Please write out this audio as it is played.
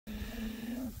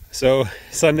So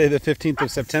Sunday the 15th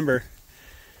of September,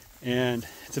 and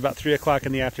it's about 3 o'clock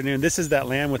in the afternoon. This is that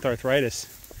lamb with arthritis.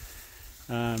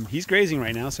 He's grazing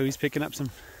right now, so he's picking up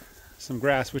some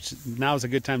grass, which now is a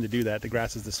good time to do that. The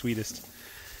grass is the sweetest.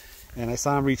 And I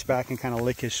saw him reach back and kind of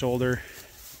lick his shoulder.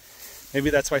 Maybe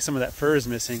that's why some of that fur is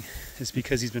missing, is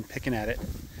because he's been picking at it.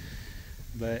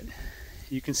 But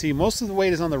you can see most of the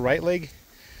weight is on the right leg,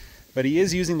 but he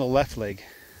is using the left leg.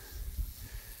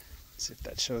 Let's see if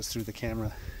that shows through the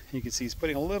camera. You can see he's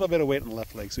putting a little bit of weight on the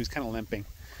left leg, so he's kind of limping.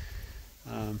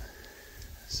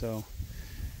 So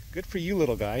good for you,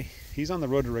 little guy. He's on the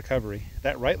road to recovery.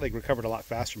 That right leg recovered a lot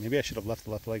faster. Maybe I should have left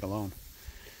the left leg alone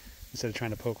instead of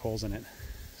trying to poke holes in it.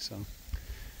 So